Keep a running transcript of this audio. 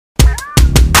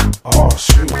Oh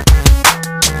shoot.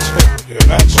 Yeah,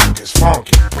 that junk is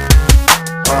funky.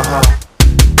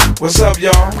 What's up,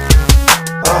 y'all?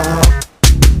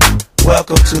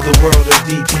 Welcome to the world of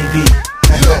D.P.B.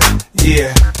 Yeah.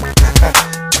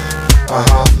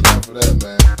 Enough of that,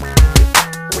 man.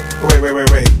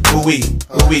 Wait.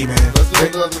 Ooh-wee, man. Let's do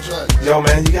another track. Yo,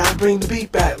 man, you gotta bring the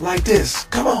beat back like this.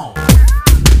 Come on.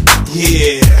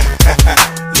 Yeah.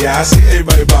 Yeah, I see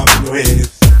everybody bobbing their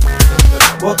heads.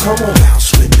 Well, come on,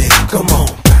 bounce with me. Come on,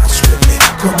 bounce with me.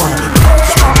 Come on,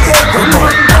 bounce with me. Come on,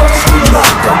 bounce with me.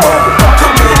 Come on.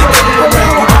 Come on, and get it around.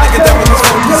 You wanna get down with this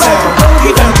funky sound.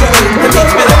 You done good. The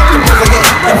beat's been out. The music again.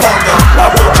 And found out. I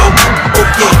want you.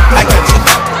 Okay, I got you.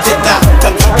 Did not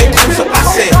come to get closer. I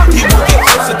said, he will get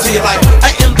closer to your life. I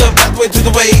am the pathway to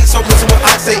the way. So listen what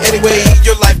I say anyway.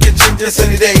 Your life can change this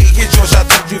any day. Here's your shot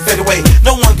that you fade away.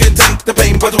 No one can take the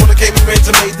pain, but the one that came in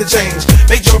to make the change.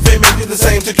 Make your fame and do the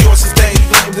same. Took yours sustain. You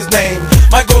claimed his name.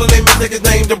 My golden name is take his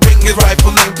name to bring his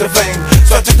rightful name to fame.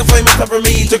 So I took the flame and covered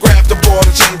me to grab the ball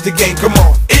and change the game. Come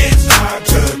on. It's time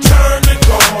to turn the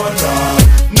corner.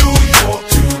 New York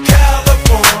to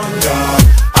California.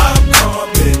 I'm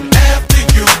coming after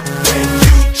you when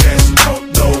you just don't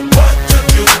know what to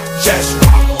do. Just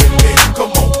rock with me.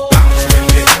 Come on, bounce with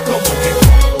me. Come on, get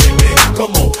rock with me.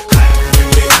 Come on, clap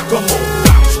with me. Come on,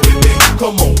 bounce with me.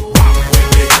 Come on, rock with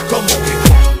me. Come on, get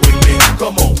rock with me.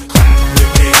 Come on, clap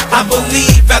with me. I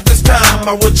believe at this time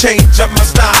I will change up my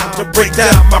style to break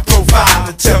down my profile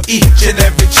and tell each and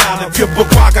every child if your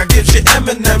bookmark I give you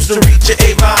M&M's to reach your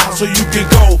 8 miles so you can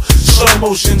go slow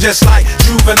motion just like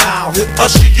Juvenile. He'll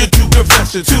usher you to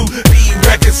confession to be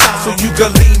reconciled so you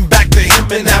can lean back to him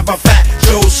and have a fat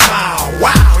Joe smile.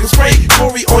 Wow, it's spray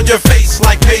glory on your face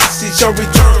like Macy's. Your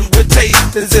return with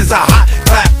taste. This is a hot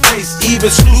clap face. Even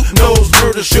Snoop knows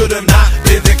murder should have not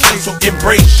been the case. So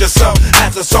embrace yourself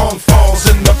as the song falls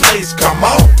in the place. Come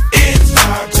on, it's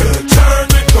time to turn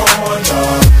the corner.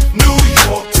 New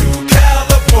York to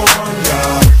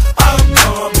California. I'm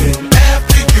coming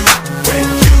after you when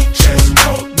you just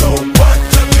don't know what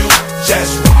to do.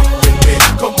 Just rock with me.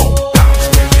 Come on, bounce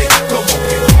with me. Come on,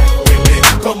 get rock with me.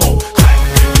 Come on, clap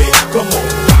with me. Come on,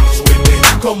 bounce with me.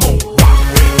 Come on, rock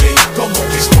with me. Come on,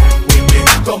 get rock with me.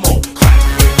 Come on, clap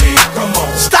with me. Come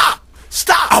on. Stop.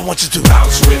 I want you to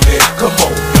bounce with me. Come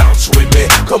on, bounce with me.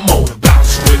 Come on,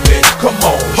 bounce with me. Come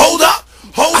on. Hold up.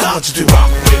 I want you to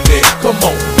rock with me. Come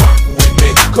on, rock with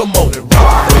me. Come on and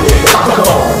rock with me. Come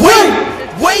on.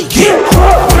 Wait. Get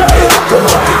rock with me. Come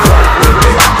on, get rock with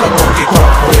me. Come on, get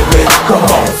rock with me. Come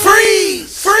on.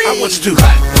 Freeze. I want you to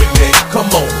clap with me. Come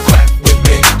on, clap with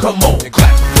me. Come on,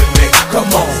 clap with me.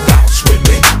 Come on, bounce with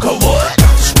me. Come on,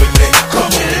 bounce with me.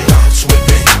 Come on, bounce with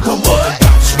me. Come on,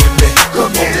 bounce with me.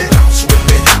 Come on, bounce with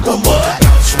me. Come on,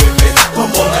 bounce with me.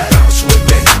 Come on, bounce with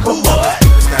me. Come on.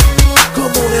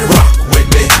 Come on and rock with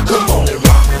me. Come on and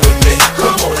rock with me.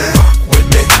 Come on and rock with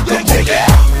me.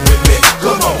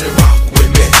 Come on and rock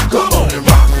with me. Come on and rock with me. Come on and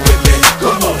rock with me.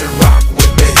 Come on and rock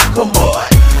with me. Come on,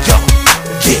 yo,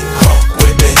 get drunk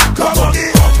with me. Come on,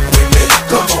 get drunk with me.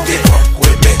 Come on, get drunk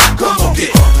with me. Come on,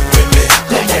 get drunk with me.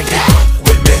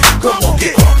 Come on,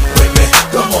 get drunk with me. Come on, get drunk with me.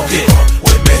 Come on, get drunk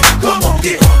with me. Come on,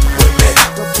 get drunk with me.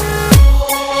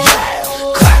 Yeah,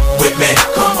 clap with me.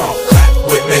 Come on, clap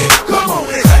with me. Come on,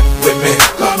 clap with me.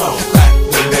 Come on, clap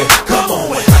with me. Come on,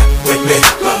 clap with me.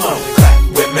 Come on, clap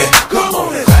with me. Come on,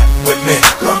 clap with me.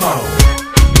 Come on.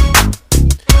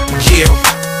 Yeah.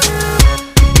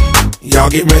 Y'all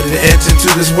get ready to enter into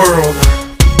this world.